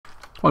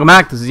Welcome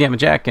back, this is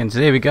Yamajac, and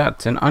today we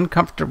got an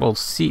uncomfortable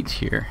seat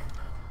here.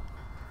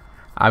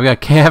 We got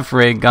KF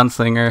Ray,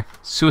 Gunslinger,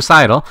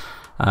 Suicidal,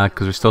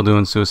 because we're still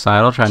doing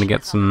Suicidal, trying to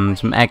get some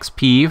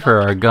XP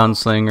for our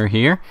Gunslinger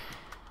here,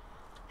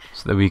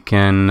 so that we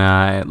can,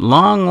 at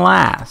long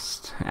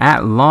last,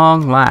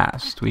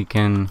 we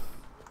can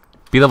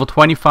be level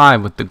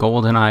 25 with the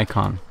golden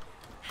icon.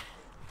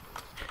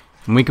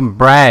 And we can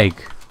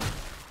brag,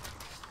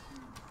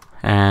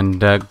 and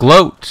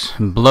gloat,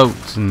 and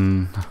bloat,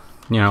 and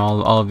you know,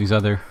 all of these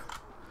other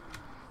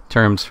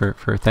terms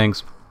for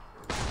things.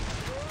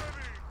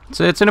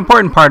 So it's an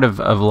important part of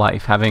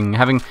life, having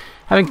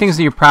things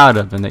that you're proud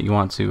of and that you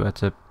want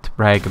to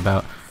brag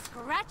about.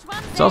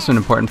 It's also an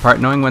important part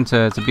knowing when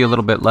to be a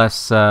little bit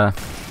less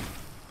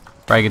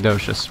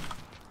braggadocious.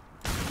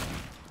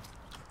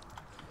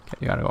 Okay,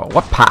 you gotta go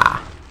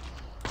whoop-ha.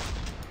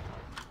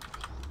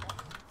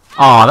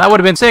 Oh, that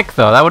would have been sick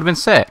though. That would have been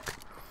sick.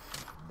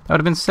 That would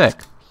have been sick.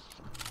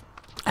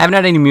 I haven't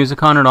had any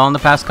music on at all in the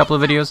past couple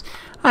of videos.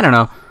 I don't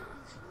know.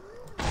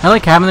 I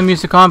like having the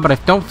music on, but I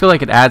don't feel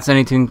like it adds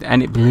anything. I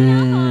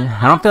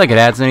don't feel like it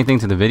adds anything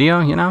to the video,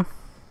 you know.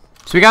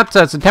 So we got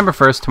September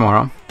 1st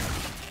tomorrow.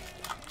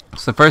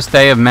 It's the first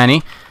day of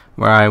many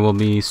where I will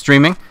be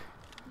streaming.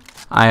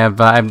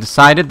 I've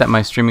decided that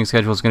my streaming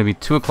schedule is going to be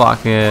 2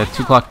 o'clock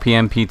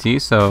p.m.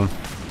 PT. So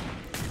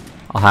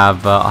I'll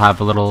have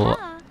a little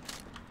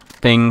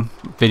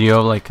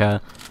video like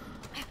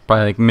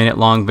probably like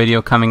minute-long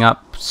video coming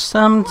up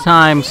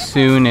sometime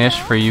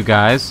soon-ish for you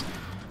guys.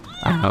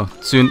 I don't know,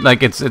 soon.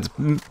 Like it's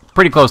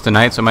pretty close to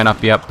night, so it might not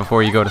be up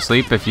before you go to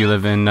sleep if you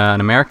live in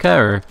America,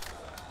 or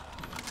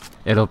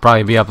it'll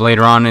probably be up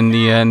later on in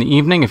the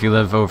evening if you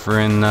live over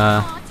in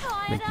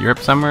like Europe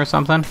somewhere or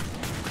something.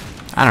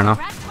 I don't know.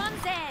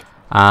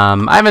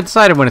 I haven't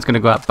decided when it's going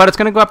to go up, but it's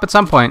going to go up at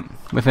some point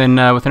within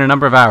a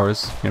number of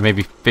hours. You know,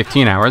 maybe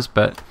 15 hours,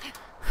 but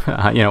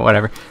you know,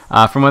 whatever.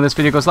 From when this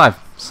video goes live.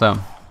 So.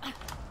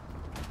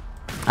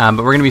 But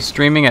we're going to be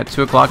streaming at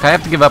 2 o'clock. I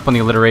have to give up on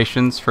the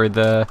alliterations for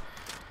the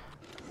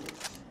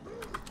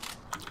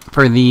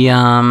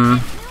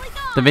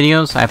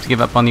videos. I have to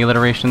give up on the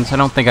alliterations. I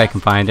don't think I can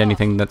find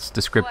anything that's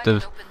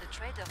descriptive.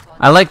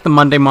 I like the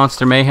Monday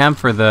Monster Mayhem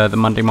for the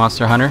Monday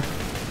Monster Hunter.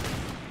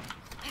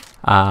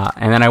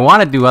 And then I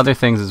want to do other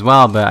things as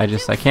well, but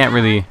I can't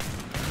really.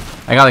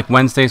 I got like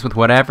Wednesdays with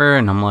whatever,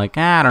 and I'm like,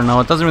 I don't know.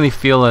 It doesn't really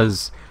feel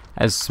as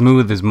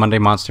smooth as Monday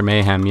Monster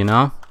Mayhem, you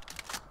know?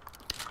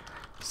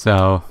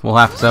 So we'll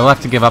have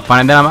to give up on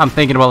it. And then I'm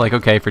thinking about, like,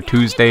 okay, for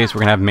Tuesdays we're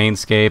gonna have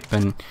Mainscape,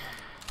 and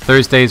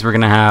Thursdays we're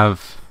gonna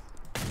have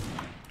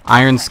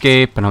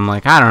Ironscape, and I'm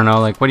like, I don't know,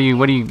 like, what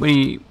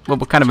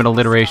kind of an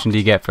alliteration do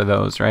you get for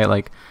those, right?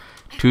 Like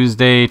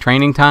Tuesday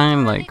training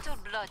time, like,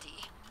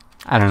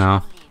 I don't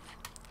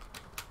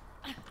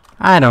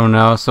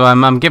know. So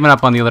I'm giving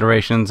up on the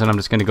alliterations, and I'm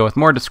just gonna go with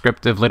more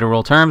descriptive,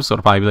 literal terms. So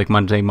it'll probably be like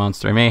Monday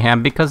Monster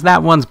Mayhem, because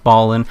that one's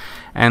ballin',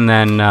 and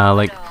then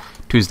like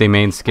Tuesday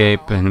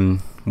Mainscape, and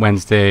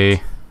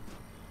Wednesday,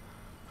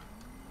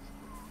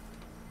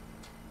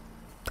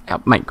 I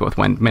might go with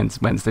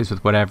Wednesdays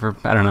with whatever.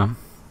 I don't know,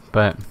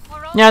 but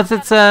yeah,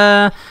 it's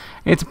a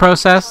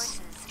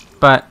process,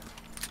 but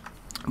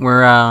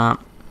we're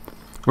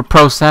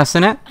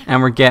processing it,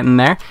 and we're getting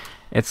there.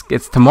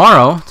 It's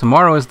tomorrow.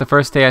 Tomorrow is the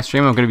first day I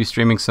stream. I'm going to be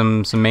streaming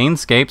some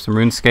Mainscape, some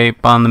RuneScape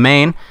on the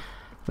main.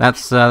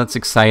 That's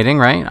exciting,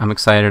 right? I'm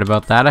excited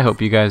about that. I hope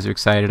you guys are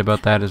excited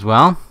about that as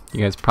well. You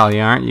guys probably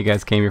aren't. You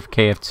guys came here for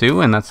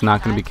KF2, and that's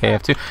not going to be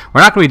KF2.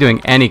 We're not going to be doing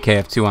any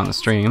KF2 on the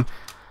stream.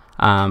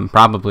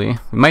 Probably.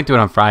 We might do it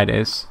on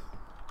Fridays.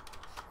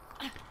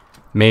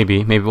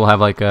 Maybe we'll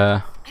have like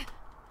the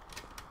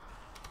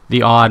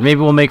odd. Maybe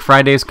we'll make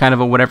Fridays kind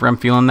of a whatever I'm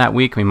feeling that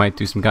week. We might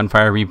do some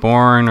Gunfire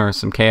Reborn, or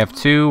some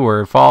KF2,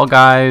 or Fall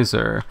Guys,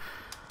 or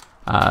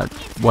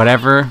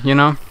whatever, you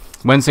know.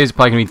 Wednesday's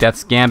probably going to be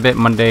Death's Gambit.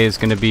 Monday is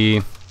going to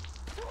be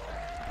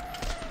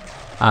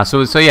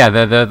so yeah,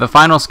 the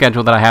final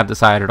schedule that I have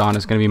decided on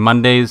is going to be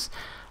Mondays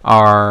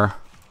are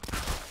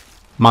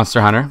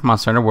Monster Hunter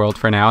World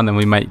for now, and then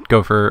we might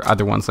go for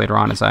other ones later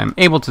on as I'm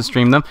able to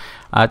stream them.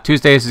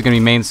 Tuesdays is going to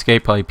be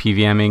Mainscape, probably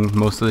PVMing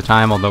most of the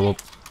time, although we'll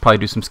probably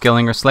do some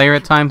Skilling or Slayer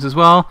at times as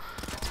well,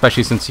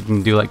 especially since you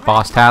can do like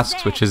boss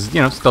tasks, which is,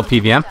 you know, still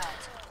PVM.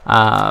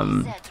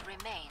 And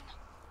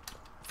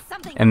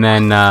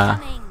then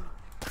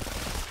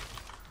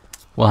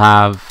we'll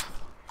have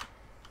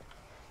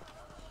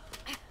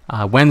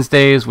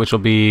Wednesdays, which will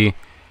be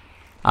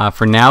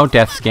for now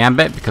Death's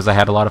Gambit, because I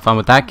had a lot of fun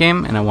with that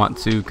game and I want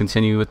to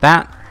continue with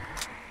that.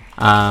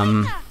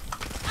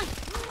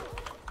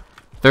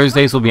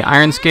 Thursdays will be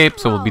Ironscape,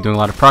 so we'll be doing a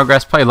lot of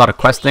progress, probably a lot of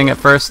questing at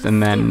first,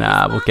 and then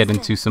we'll get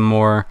into some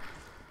more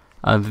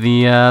of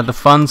the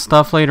fun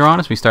stuff later on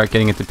as we start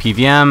getting into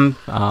PVM.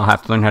 I'll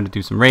have to learn how to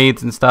do some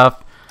raids and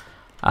stuff.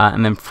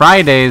 And then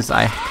Fridays,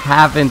 I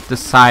haven't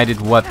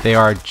decided what they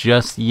are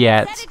just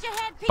yet,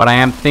 but I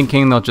am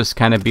thinking they'll just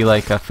kind of be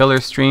like a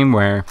filler stream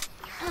where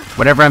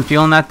whatever I'm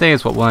feeling that day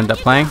is what we'll end up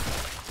playing.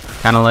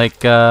 Kind of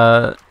like,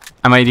 I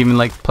might even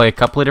like play a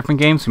couple of different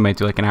games. We might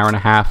do like an hour and a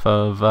half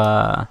of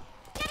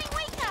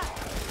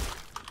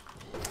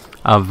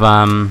of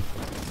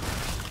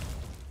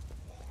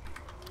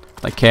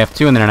like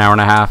KF2 and then an hour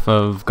and a half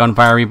of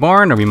Gunfire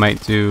Reborn, or we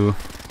might do.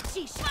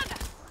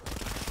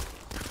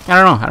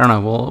 I don't know.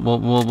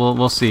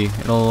 We'll see.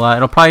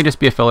 It'll probably just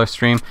be a filler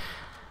stream.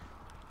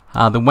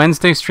 The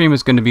Wednesday stream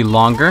is going to be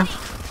longer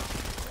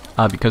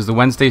because the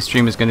Wednesday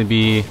stream is going to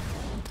be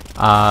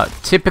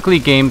typically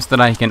games that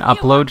I can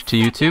upload to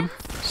YouTube.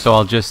 So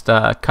I'll just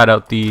cut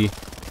out the.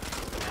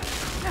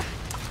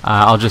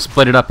 I'll just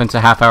split it up into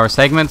half-hour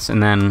segments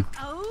and then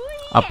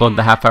upload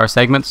the half-hour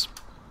segments.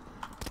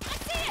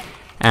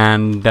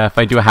 And if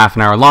I do a half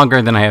an hour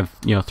longer, then I have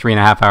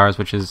 3.5 hours,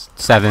 which is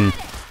 7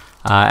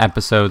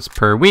 episodes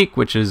per week,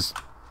 which is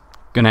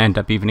gonna end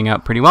up evening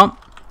out pretty well.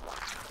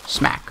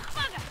 Smack.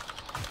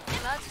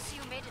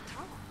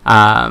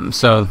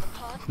 So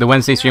the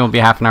Wednesday stream will be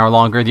half an hour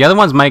longer. The other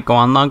ones might go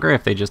on longer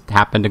if they just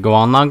happen to go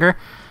on longer,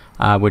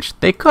 which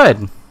they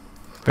could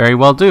very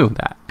well do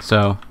that.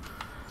 So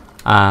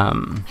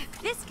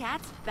this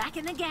cat's back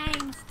in the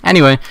game.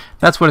 Anyway,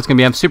 that's what it's gonna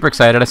be. I'm super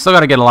excited. I still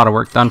gotta get a lot of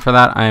work done for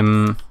that.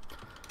 I'm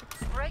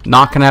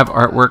not gonna have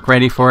artwork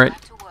ready for it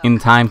in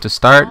time to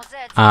start.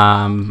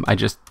 I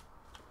just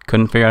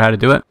couldn't figure out how to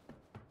do it.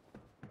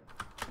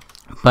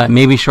 But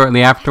maybe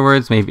shortly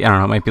afterwards, maybe, I don't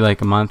know, it might be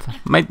like a month.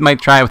 Might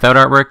try it without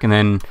artwork, and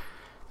then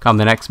come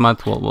the next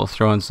month we'll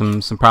throw in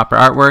some proper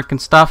artwork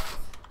and stuff.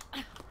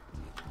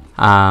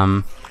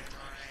 Yeah,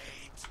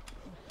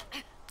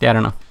 I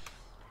don't know.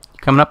 You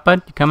coming up,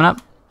 bud? You coming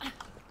up?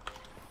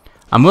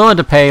 I'm willing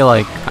to pay,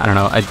 like, I don't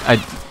know,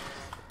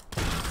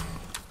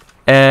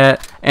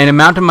 an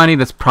amount of money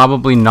that's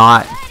probably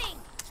not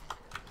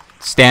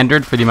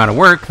standard for the amount of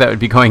work that would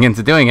be going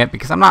into doing it,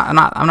 because I'm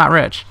not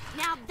rich,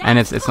 and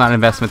it's not an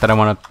investment that I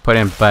want to put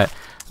in, but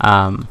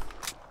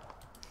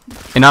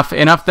enough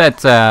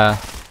that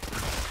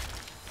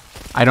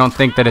I don't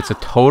think that it's a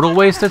total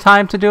waste of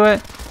time to do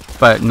it,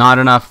 but not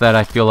enough that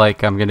I feel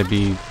like I'm gonna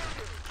be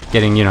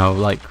getting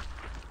like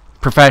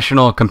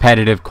professional,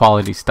 competitive,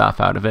 quality stuff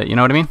out of it. You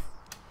know what I mean?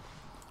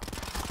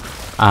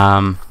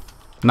 I'm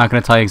not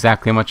going to tell you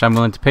exactly how much I'm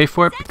willing to pay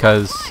for it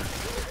because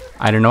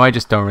I don't know. I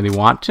just don't really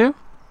want to.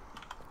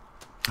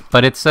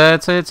 But it's a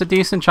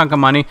decent chunk of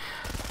money.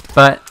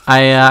 But I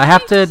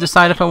have to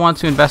decide if I want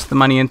to invest the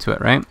money into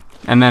it, right?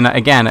 And then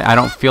again, I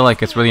don't feel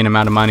like it's really an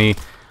amount of money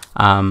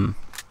that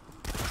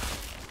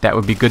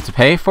would be good to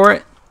pay for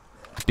it,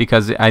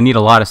 because I need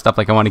a lot of stuff.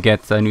 Like I want to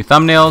get new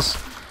thumbnails.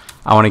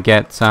 I want to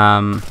get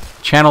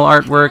channel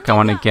artwork. I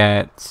want to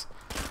get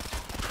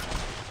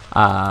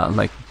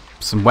like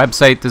some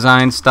website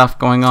design stuff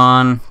going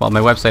on. Well, my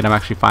website I'm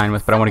actually fine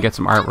with, but I want to get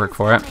some artwork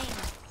for it.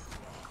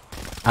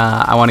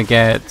 I want to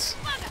get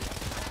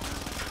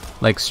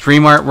like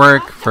stream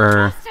artwork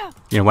for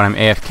when I'm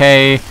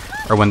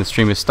AFK, or when the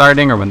stream is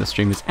starting, or when the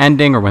stream is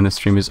ending, or when the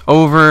stream is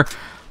over.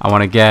 I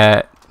want to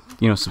get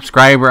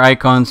subscriber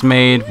icons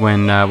made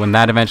when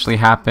that eventually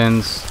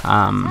happens.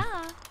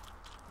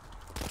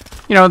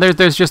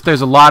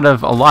 There's a lot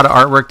of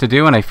artwork to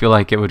do, and I feel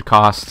like it would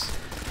cost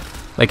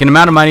like an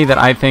amount of money that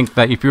I think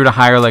that if you were to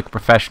hire like a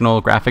professional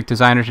graphic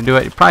designer to do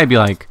it, it'd probably be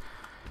like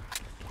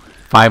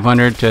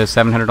 $500 to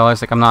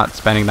 $700. Like I'm not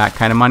spending that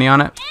kind of money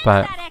on it,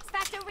 but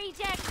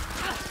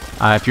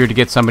if you were to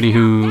get somebody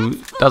who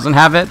doesn't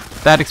have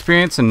that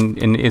experience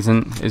and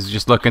is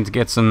just looking to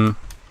get some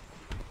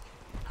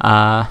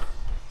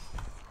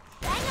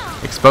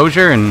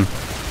exposure and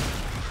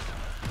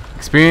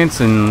experience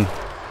and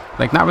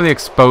like not really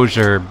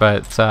exposure,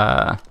 but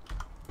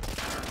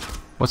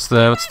what's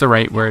the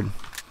right word?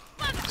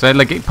 So I'd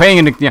like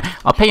paying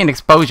I'll pay an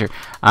exposure.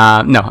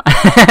 No,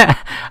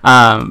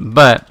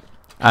 but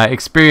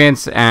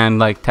experience and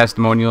like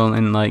testimonial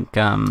and like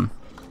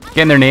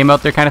getting their name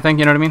out there kind of thing.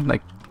 You know what I mean?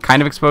 Like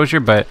kind of exposure,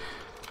 but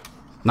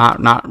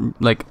not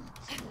like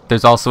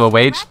there's also a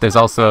wage. There's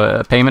also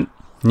a payment.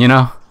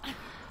 So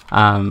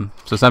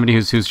somebody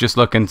who's just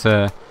looking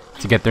to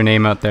get their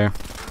name out there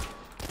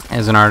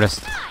as an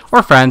artist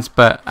or friends,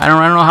 but I don't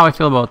know how I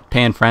feel about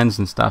paying friends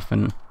and stuff,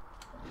 and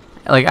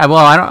like I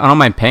don't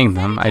mind paying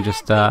them. I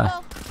just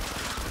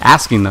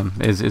asking them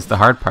is the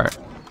hard part.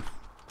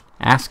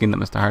 Asking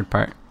them is the hard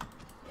part.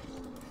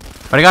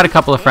 But I got a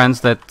couple of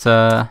friends that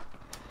are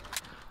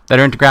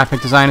into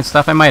graphic design and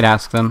stuff. I might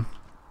ask them.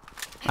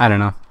 I don't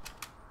know.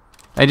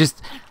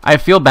 I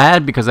feel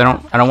bad because I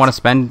don't want to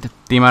spend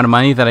the amount of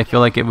money that I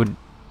feel like it would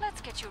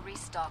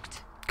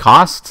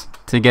cost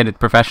to get it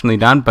professionally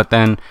done, but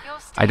then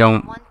I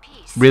don't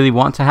really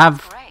want to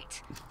have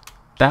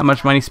that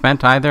much money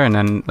spent either, and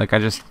then like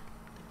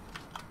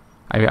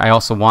I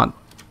also want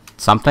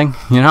something,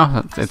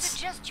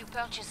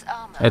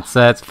 it's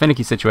a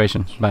finicky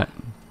situation. But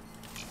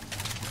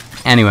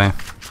anyway,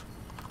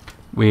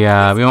 we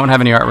won't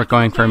have any artwork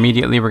going for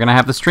immediately. We're gonna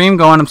have the stream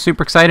going. I'm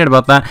super excited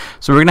about that.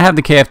 So we're gonna have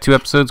the KF2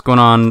 episodes going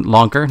on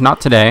longer,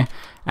 not today,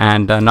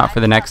 and not for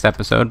the next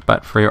episode,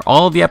 but for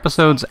all of the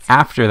episodes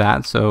after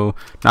that. So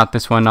not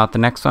this one, not the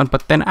next one,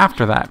 but then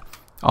after that,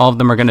 all of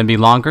them are going to be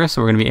longer.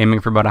 So we're going to be aiming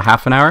for about a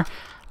half an hour.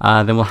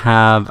 Then we'll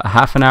have a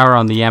half an hour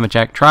on the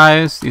Yamajac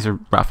tries. These are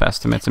rough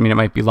estimates. I mean, it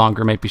might be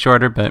longer, it might be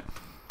shorter, but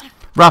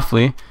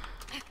roughly.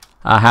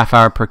 half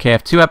hour per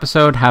KF2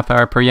 episode, half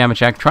hour per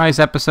Yamajac Tries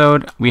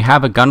episode. We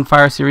have a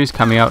gunfire series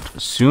coming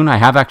out soon. I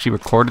have actually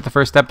recorded the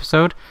first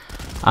episode,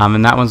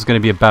 and that one's going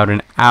to be about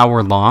an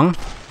hour long.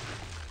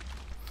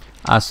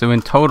 So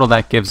in total,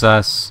 that gives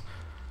us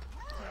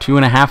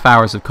 2.5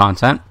 hours of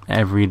content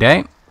every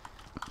day,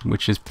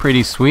 which is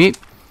pretty sweet.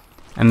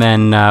 And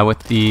then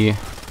with the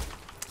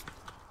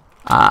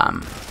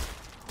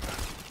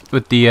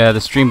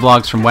stream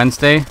vlogs from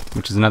Wednesday,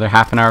 which is another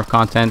half an hour of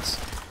content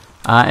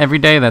every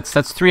day.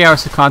 That's 3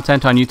 hours of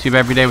content on YouTube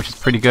every day, which is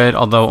pretty good.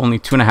 Although only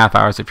 2.5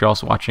 hours if you're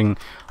also watching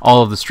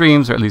all of the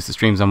streams, or at least the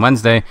streams on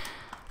Wednesday,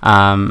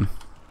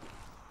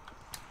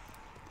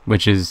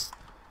 which is,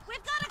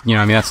 you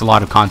know, I mean, that's a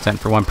lot of content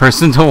for one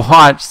person to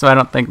watch. So I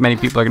don't think many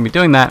people are going to be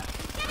doing that.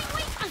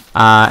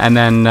 And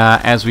then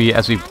as we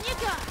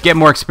get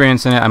more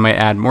experience in it, I might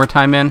add more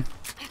time in.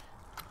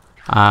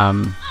 I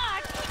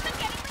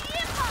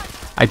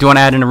do want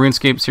to add in a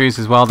RuneScape series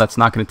as well. That's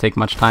not going to take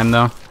much time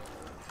though.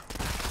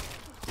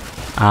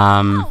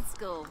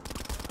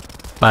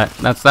 But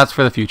that's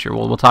for the future.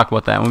 We'll talk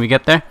about that when we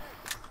get there.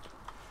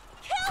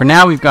 For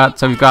now, we've got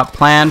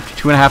planned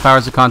 2.5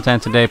 hours of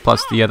content today,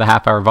 plus the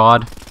half hour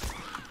VOD,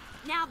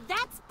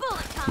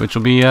 which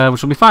will be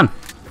fun.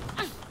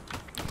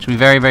 Which will be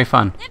very, very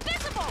fun.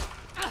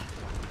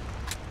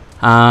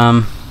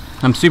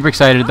 I'm super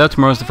excited though.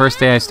 Tomorrow's the first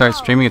day I start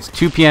streaming. It's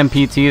 2 p.m.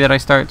 PT that I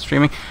start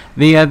streaming.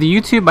 The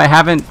YouTube, I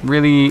haven't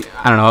really,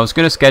 I don't know, I was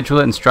going to schedule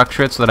it and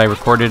structure it so that I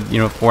recorded, you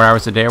know, 4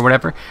 hours a day or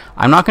whatever.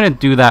 I'm not going to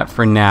do that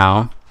for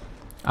now.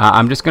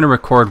 I'm just going to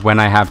record when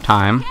I have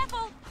time.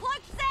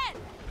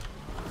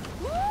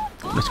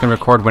 I'm just going to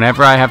record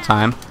whenever I have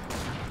time.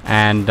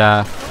 And,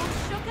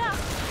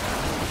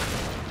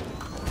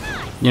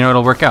 you know,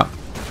 it'll work out.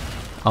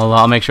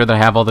 I'll make sure that I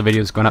have all the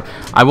videos going up.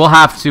 I will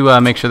have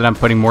to make sure that I'm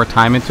putting more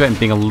time into it and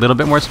being a little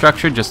bit more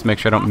structured, just to make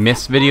sure I don't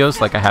miss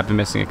videos like I have been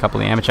missing a couple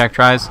of Yamajac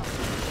tries,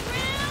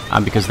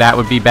 because that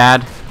would be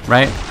bad,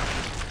 right?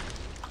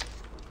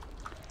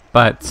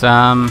 But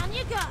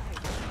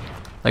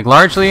like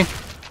largely,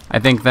 I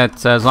think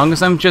that as long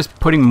as I'm just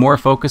putting more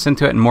focus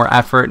into it and more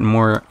effort and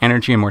more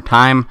energy and more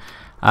time,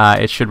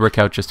 it should work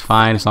out just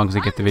fine as long as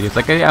I get the videos.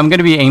 Like I'm going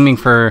to be aiming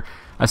for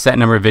a set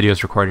number of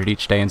videos recorded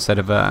each day instead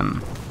of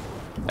a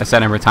set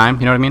number of time,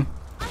 you know what I mean?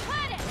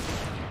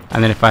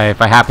 And then if I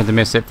happen to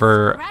miss it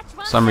for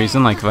some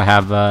reason, like if I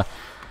have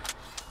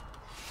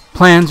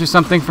plans or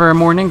something for a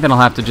morning, then I'll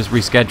have to just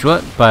reschedule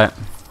it, but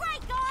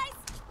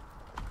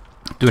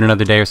do it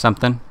another day or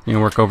something, you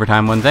know, work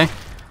overtime one day,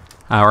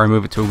 or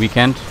move it to a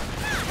weekend.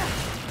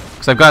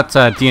 Because I've got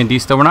D&D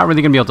still. We're not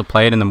really going to be able to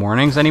play it in the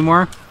mornings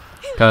anymore,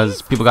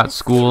 because people got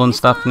school and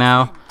stuff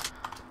now,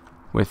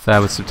 with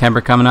September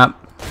coming up.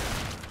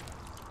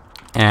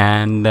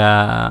 And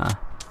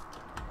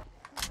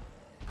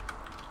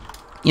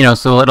you know,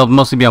 so it'll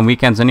mostly be on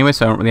weekends anyway,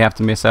 so I don't really have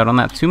to miss out on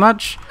that too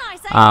much.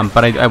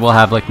 But I will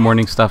have like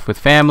morning stuff with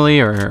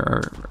family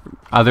or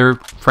other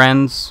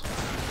friends.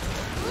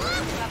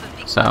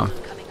 So,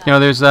 you know,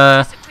 there's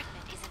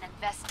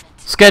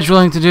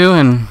scheduling to do,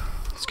 and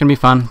it's gonna be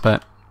fun,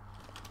 but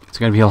it's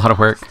gonna be a lot of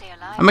work.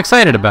 I'm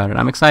excited about it.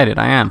 I'm excited.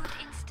 I am.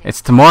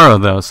 It's tomorrow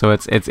though, so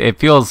it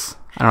feels,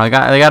 I don't know.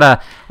 I gotta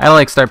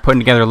like start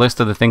putting together a list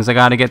of the things I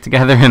gotta get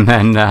together, and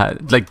then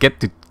like get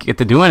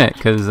to doing it,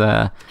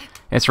 because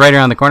it's right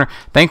around the corner.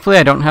 Thankfully,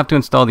 I don't have to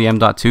install the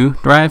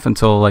M.2 drive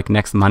until like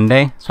next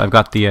Monday, so I've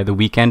got the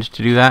weekend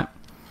to do that,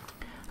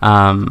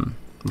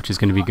 which is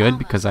going to be good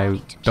because I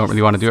don't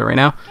really want to do it right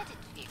now.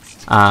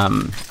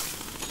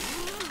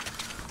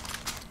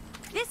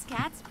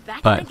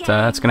 But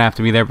it's going to have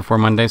to be there before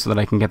Monday so that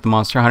I can get the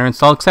Monster Hunter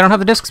installed, because I don't have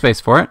the disk space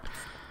for it.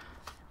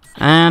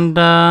 And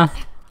I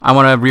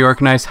want to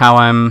reorganize how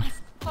I'm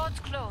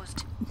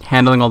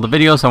handling all the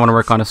videos. I want to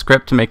work on a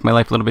script to make my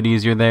life a little bit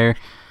easier there.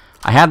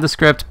 I had the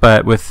script,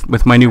 but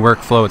with my new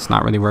workflow, it's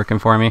not really working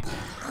for me,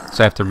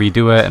 so I have to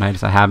redo it, and I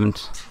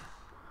haven't.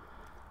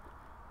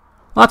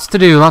 Lots to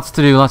do, lots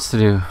to do, lots to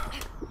do.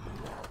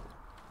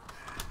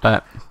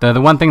 But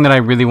the one thing that I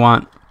really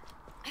want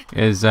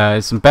is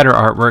some better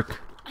artwork.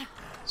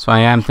 So I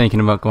am thinking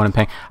about going and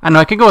paying. I don't know,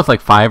 I could go with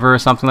like Fiverr or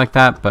something like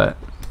that, but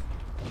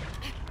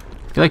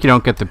I feel like you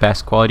don't get the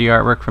best quality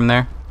artwork from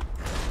there.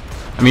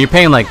 I mean, you're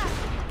paying like,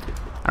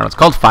 I don't know, it's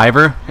called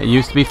Fiverr. It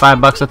used to be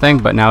 $5 a thing,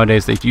 but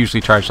nowadays they usually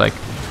charge like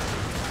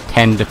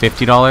 $10 to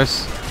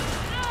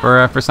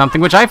 $50 for something,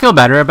 which I feel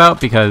better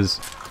about,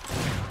 because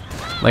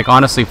like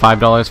honestly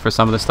 $5 for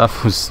some of the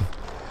stuff was,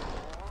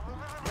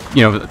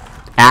 you know,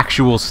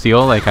 actual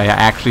steal. Like I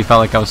actually felt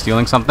like I was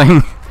stealing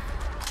something.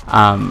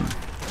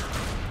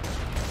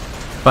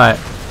 But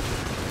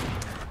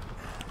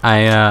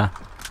I'll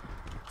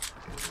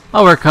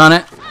work on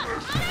it.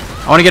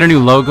 I want to get a new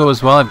logo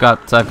as well. I've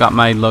got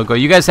my logo.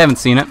 You guys haven't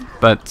seen it,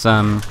 but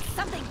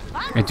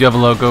I do have a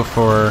logo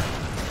for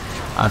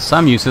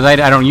some uses. I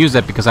don't use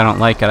it because I don't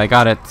like it. I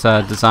got it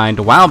designed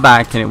a while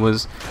back, and it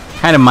was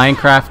kind of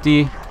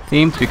Minecraft-y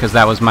themed, because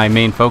that was my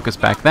main focus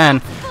back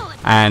then.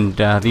 And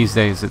these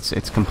days,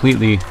 it's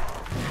completely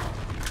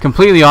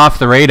off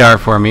the radar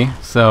for me.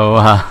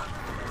 So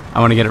I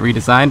want to get it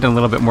redesigned and a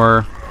little bit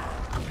more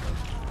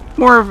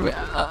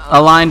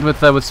aligned with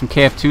some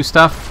KF2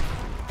 stuff.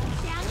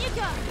 Down you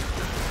go.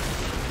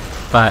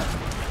 But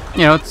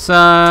you know, it's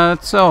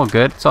all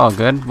good. It's all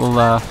good.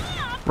 We'll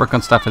work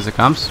on stuff as it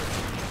comes.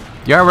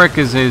 The artwork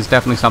is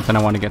definitely something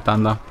I want to get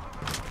done though.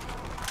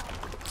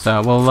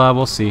 So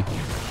we'll see.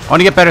 I want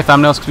to get better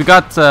thumbnails because we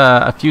got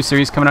a few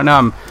series coming out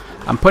now.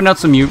 I'm putting out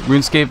some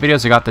RuneScape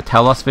videos. I got the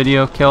telos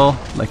video kill,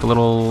 like a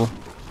little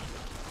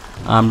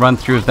run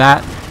through of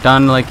that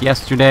done like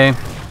yesterday.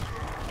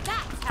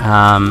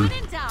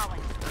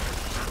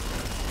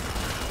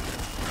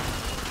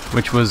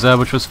 Which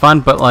was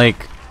fun, but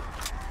like,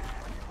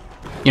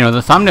 you know,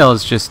 the thumbnail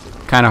is just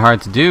kind of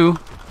hard to do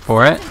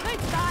for it.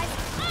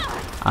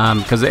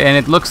 And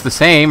it looks the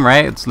same,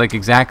 right? It's like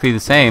exactly the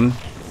same.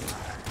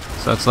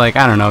 So it's like,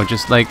 I don't know,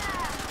 just like,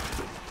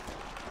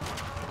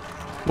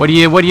 what do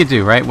you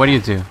do, right? What do you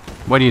do?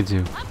 What do you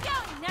do?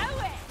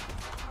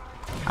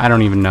 I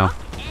don't even know.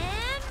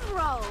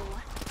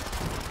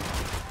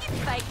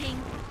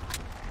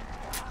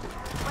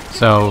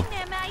 So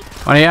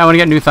I want to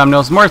get new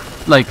thumbnails, more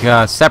like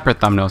separate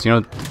thumbnails, you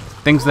know,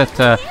 things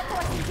that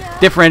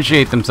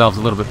differentiate themselves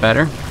a little bit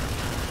better.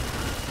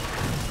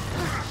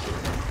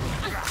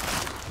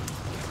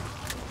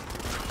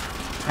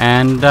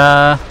 And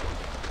I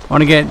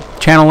want to get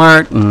channel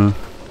art and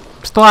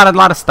just a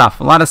lot of stuff,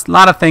 a lot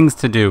of things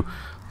to do,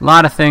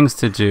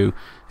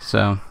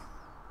 So,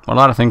 well, a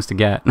lot of things to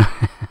get,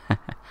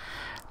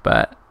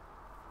 but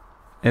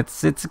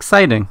it's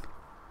exciting.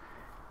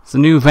 It's a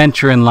new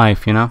venture in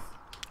life, you know.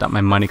 Dump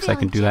my money because I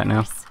can do that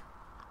now.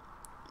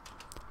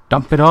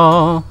 Dump it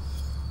all.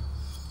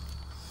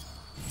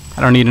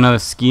 I don't need another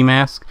ski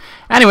mask.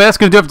 Anyway, that's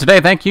going to do it for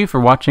today. Thank you for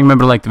watching.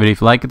 Remember to like the video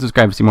if you like it.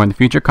 Subscribe to see more in the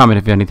future. Comment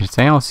if you have anything to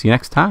say. I'll see you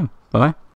next time. Bye-bye.